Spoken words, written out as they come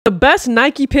The best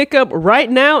Nike pickup right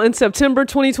now in September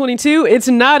 2022, it's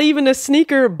not even a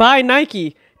sneaker by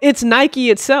Nike. It's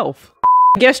Nike itself.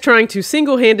 I guess trying to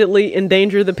single-handedly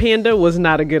endanger the panda was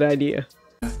not a good idea.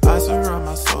 I surround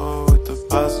my soul with the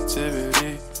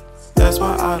positivity. That's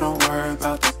why I don't worry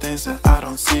about the things that I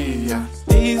don't see. Yeah.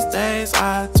 These days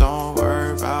I don't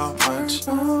worry about much.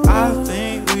 I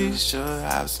think we should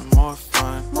have some more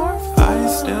fun. I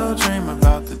still dream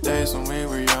about the days when we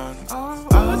were young.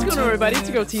 What's going on, everybody? It's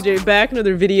your girl TJ back.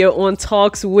 Another video on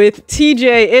Talks with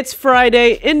TJ. It's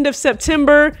Friday, end of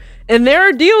September, and there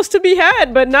are deals to be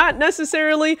had, but not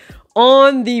necessarily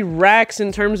on the racks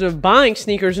in terms of buying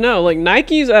sneakers. No, like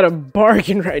Nike's at a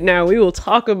bargain right now. We will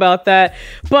talk about that.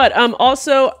 But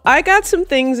also I got some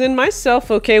things in myself.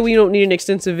 Okay, we don't need an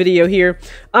extensive video here.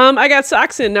 I got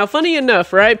socks in. Now, funny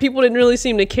enough, right? People didn't really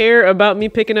seem to care about me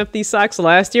picking up these socks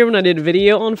last year when I did a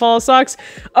video on fall socks,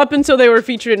 up until they were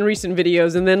featured in recent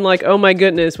videos. And then, like, oh my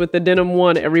goodness, with the denim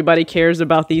one, everybody cares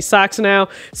about these socks now.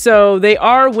 So they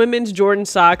are women's Jordan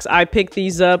socks. I picked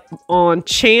these up on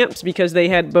Champs because they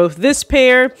had both this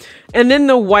pair and then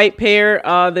the white pair.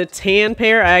 The tan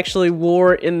pair I actually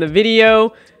wore in the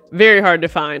video. Very hard to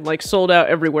find, like sold out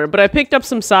everywhere. But I picked up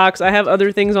some socks. I have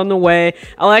other things on the way.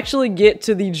 I'll actually get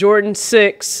to the Jordan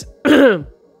 6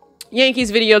 Yankees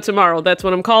video tomorrow. That's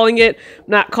what I'm calling it. I'm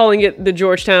not calling it the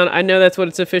Georgetown. I know that's what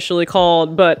it's officially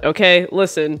called, but okay,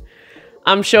 listen.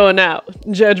 I'm showing out.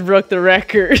 Judge broke the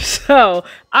record. So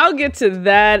I'll get to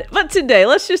that. But today,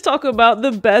 let's just talk about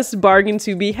the best bargain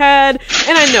to be had.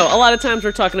 And I know a lot of times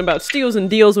we're talking about steals and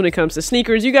deals when it comes to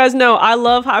sneakers. You guys know I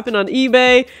love hopping on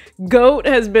eBay. GOAT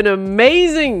has been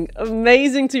amazing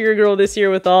to your girl this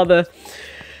year with all the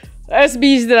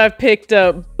SBs that I've picked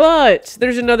up. But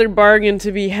there's another bargain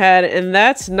to be had, and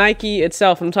that's Nike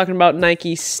itself. I'm talking about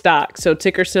Nike stock. So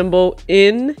ticker symbol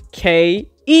NKE.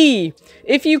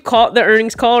 If you caught the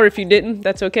earnings call, or if you didn't,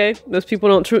 that's okay. Most people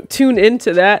don't tune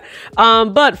into that.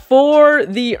 But for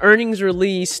the earnings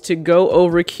release to go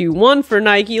over Q1 for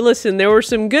Nike, listen, there were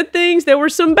some good things, there were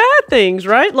some bad things,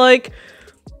 right? Like,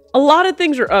 a lot of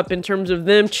things are up in terms of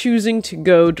them choosing to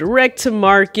go direct to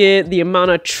market, the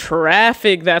amount of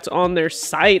traffic that's on their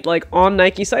site, like on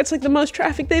Nike sites, like the most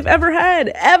traffic they've ever had,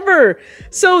 ever.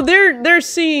 So they're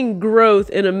seeing growth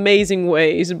in amazing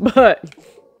ways, but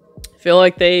I feel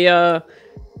like they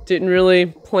didn't really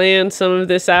plan some of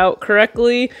this out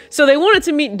correctly. So they wanted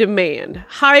to meet demand,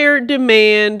 higher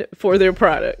demand for their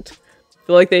product. I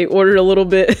feel like they ordered a little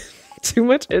bit too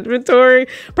much inventory,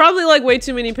 probably like way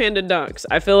too many Panda Dunks.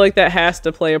 I feel like that has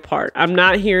to play a part. I'm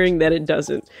not hearing that it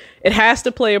doesn't. It has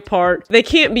to play a part. They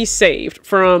can't be saved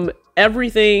from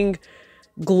everything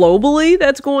globally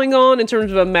that's going on in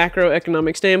terms of a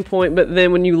macroeconomic standpoint. But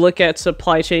then when you look at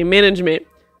supply chain management,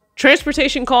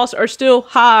 transportation costs are still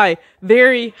high,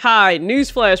 very high.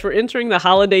 Newsflash, we're entering the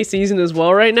holiday season as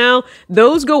well right now.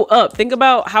 Those go up. Think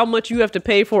about how much you have to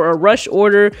pay for a rush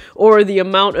order, or the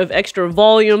amount of extra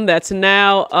volume that's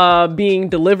now being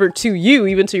delivered to you,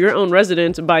 even to your own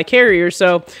residence by carrier.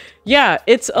 So yeah,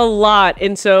 it's a lot.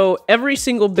 And so every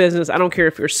single business, I don't care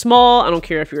if you're small, I don't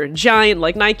care if you're a giant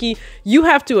like Nike, you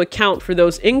have to account for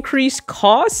those increased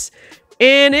costs.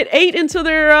 And it ate into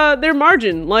their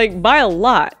margin, like by a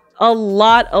lot. A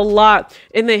lot.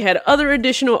 And they had other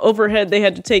additional overhead they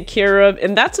had to take care of,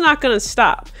 and that's not going to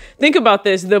stop. Think about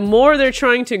this. The more they're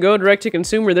trying to go direct to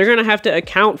consumer, they're going to have to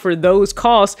account for those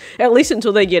costs, at least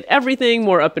until they get everything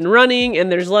more up and running,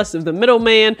 and there's less of the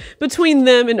middleman between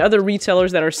them and other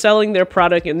retailers that are selling their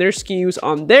product and their SKUs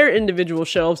on their individual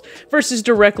shelves versus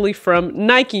directly from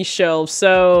Nike shelves.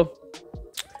 So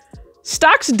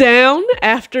stock's down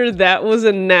after that was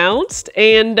announced,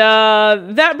 and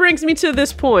that brings me to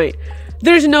this point.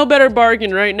 There's no better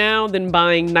bargain right now than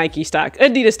buying Nike stock.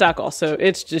 Adidas stock also,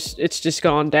 it's just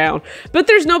gone down. But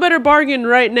there's no better bargain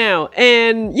right now.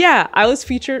 And yeah, I was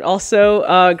featured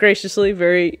also graciously,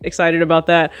 very excited about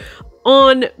that,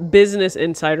 on Business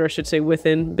Insider, I should say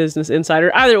within Business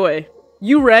Insider. Either way,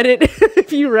 you read it.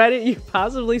 If you read it, you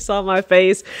possibly saw my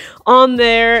face on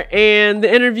there, and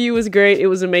the interview was great. It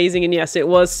was amazing. And yes, it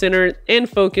was centered and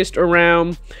focused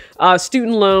around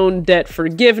student loan debt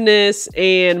forgiveness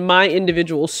and my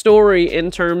individual story in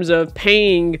terms of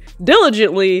paying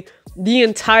diligently the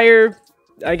entire,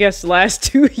 I guess, last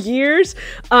 2 years,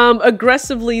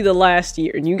 aggressively the last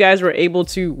year. And you guys were able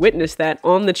to witness that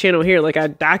on the channel here. Like, I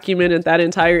documented that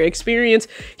entire experience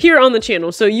here on the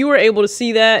channel. So you were able to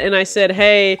see that. And I said,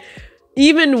 hey,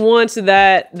 even once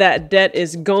that debt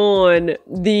is gone,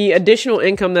 the additional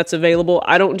income that's available,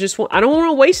 I don't want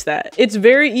to waste that. It's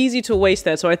very easy to waste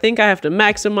that. So I think I have to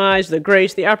maximize the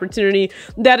grace, the opportunity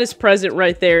that is present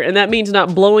right there. And that means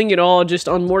not blowing it all just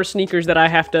on more sneakers that I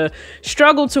have to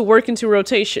struggle to work into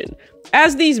rotation.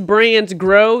 As these brands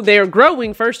grow, they are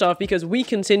growing first off because we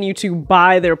continue to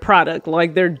buy their product,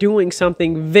 like they're doing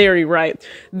something very right.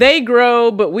 They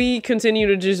grow, but we continue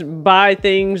to just buy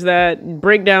things that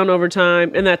break down over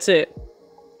time, and that's it.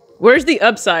 Where's the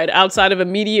upside outside of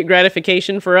immediate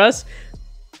gratification for us?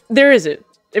 There isn't.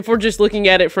 If we're just looking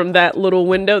at it from that little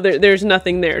window, there's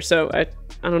nothing there. So I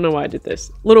don't know why I did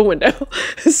this little window.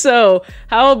 So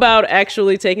how about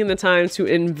actually taking the time to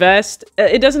invest?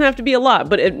 It doesn't have to be a lot,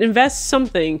 but invest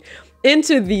something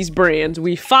into these brands.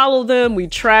 We follow them, we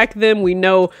track them, we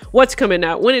know what's coming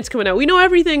out, when it's coming out. We know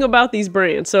everything about these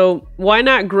brands. So why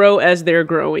not grow as they're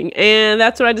growing? And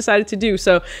that's what I decided to do.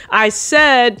 So I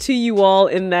said to you all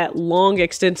in that long,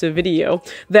 extensive video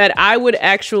that I would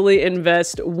actually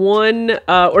invest in one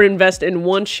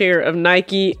share of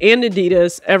Nike and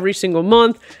Adidas every single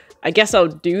month. I guess I'll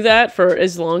do that for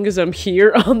as long as I'm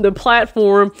here on the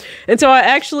platform. And so I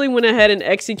actually went ahead and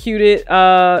executed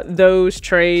those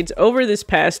trades over this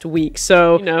past week.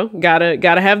 So, you know, gotta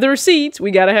have the receipts.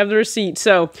 We gotta have the receipts.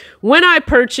 So when I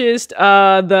purchased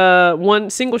the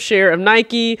one single share of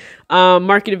Nike,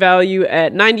 market value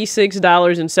at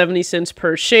 $96.70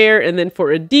 per share, and then for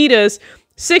Adidas,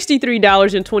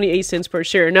 $63.28 per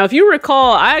share. Now, if you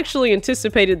recall, I actually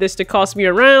anticipated this to cost me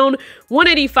around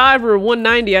 $185 or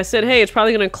 $190. I said, hey, it's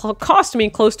probably going to cost me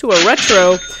close to a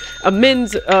retro, a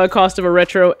men's cost of a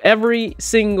retro every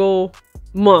single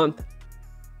month.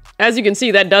 As you can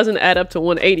see, that doesn't add up to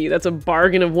 $180. That's a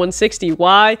bargain of $160.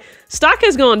 Why? Stock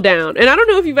has gone down. And I don't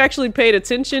know if you've actually paid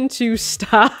attention to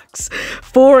stocks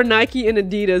for Nike and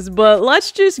Adidas, but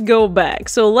let's just go back.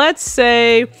 So let's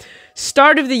say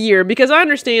start of the year, because I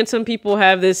understand some people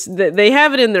have this, they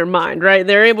have it in their mind, right?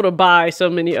 They're able to buy so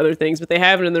many other things, but they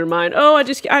have it in their mind. Oh, I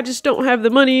just don't have the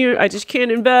money. I just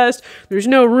can't invest. There's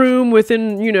no room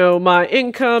within, you know, my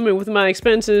income and with my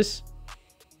expenses.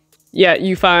 Yeah,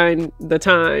 you find the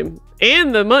time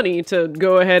and the money to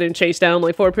go ahead and chase down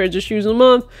like 4 pairs of shoes a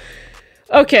month.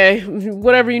 Okay,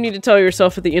 whatever you need to tell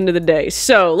yourself at the end of the day.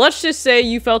 So let's just say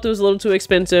you felt it was a little too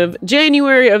expensive.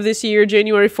 January of this year,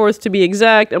 January 4th to be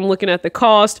exact, I'm looking at the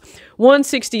cost,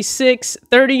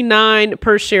 $166.39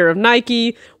 per share of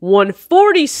Nike,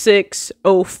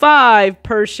 $146.05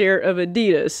 per share of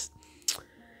Adidas.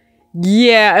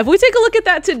 Yeah, if we take a look at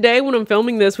that today when I'm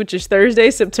filming this, which is Thursday,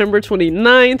 September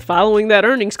 29th, following that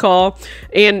earnings call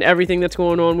and everything that's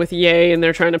going on with EA, and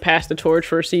they're trying to pass the torch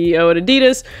for CEO at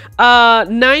Adidas,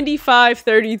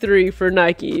 $95.33 for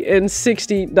Nike and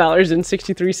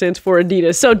 $60.63 for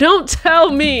Adidas. So don't tell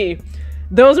me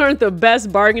those aren't the best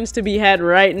bargains to be had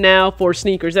right now for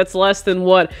sneakers. That's less than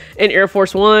what an Air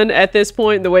Force One at this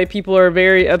point, the way people are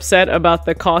very upset about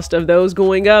the cost of those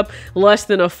going up. Less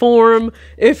than a Form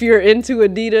if you're into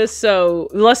Adidas. So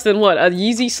less than what, a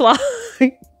Yeezy slide?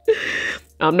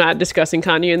 I'm not discussing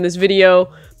Kanye in this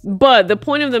video. But the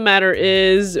point of the matter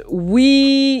is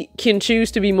we can choose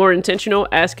to be more intentional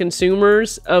as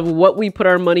consumers of what we put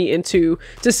our money into.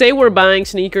 To say we're buying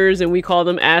sneakers and we call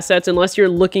them assets, unless you're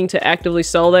looking to actively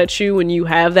sell that shoe and you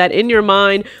have that in your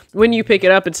mind when you pick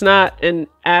it up, it's not an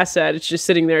asset. It's just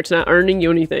sitting there. It's not earning you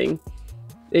anything.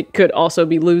 It could also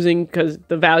be losing because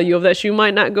the value of that shoe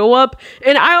might not go up.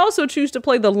 And I also choose to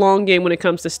play the long game when it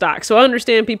comes to stock. So I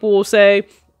understand people will say,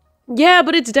 yeah,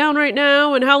 but it's down right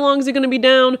now, and how long is it going to be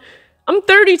down? I'm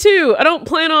 32. I don't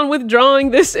plan on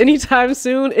withdrawing this anytime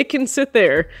soon. It can sit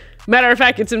there. Matter of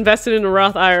fact, it's invested in a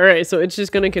Roth IRA, so it's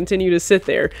just going to continue to sit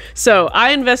there. So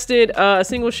I invested a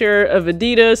single share of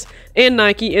Adidas and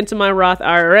Nike into my Roth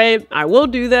IRA. I will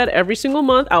do that every single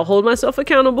month. I'll hold myself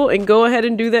accountable and go ahead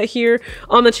and do that here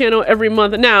on the channel every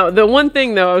month. Now, the one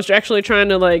thing, though, I was actually trying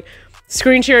to, like,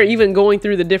 screen share, even going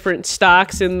through the different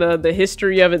stocks and the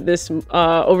history of it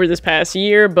over this past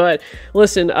year. But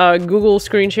listen, Google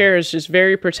screen share is just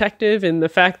very protective, and the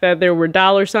fact that there were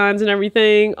dollar signs and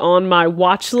everything on my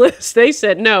watch list, they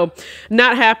said no,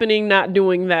 not happening, not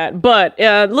doing that. But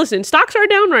listen, stocks are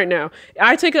down right now.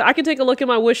 I can take a look at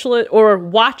my wish list or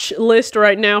watch list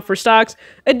right now for stocks.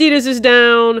 Adidas is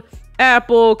down.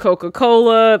 Apple,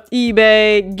 Coca-Cola,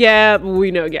 eBay, Gap. We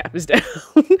know Gap is down.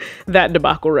 That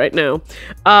debacle right now.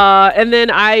 And then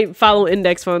I follow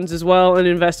index funds as well and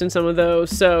invest in some of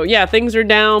those. So yeah, things are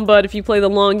down, but if you play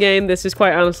the long game, this is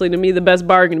quite honestly to me the best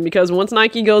bargain, because once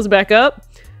Nike goes back up,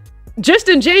 Just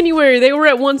in January, they were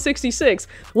at 166.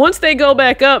 Once they go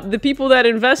back up, the people that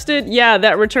invested, yeah,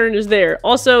 that return is there.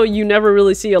 Also, you never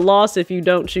really see a loss if you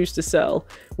don't choose to sell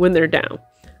when they're down.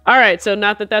 All right, so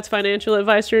not that that's financial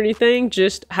advice or anything,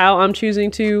 just how I'm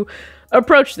choosing to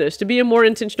approach this, to be a more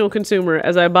intentional consumer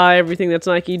as I buy everything that's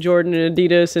Nike, Jordan, and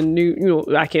Adidas,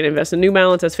 and I can't invest in New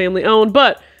Balance, that's family owned,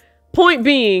 but point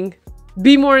being,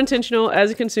 be more intentional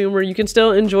as a consumer. You can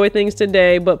still enjoy things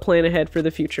today, but plan ahead for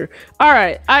the future. All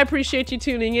right, I appreciate you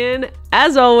tuning in.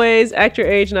 As always, act your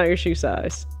age, not your shoe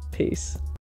size. Peace.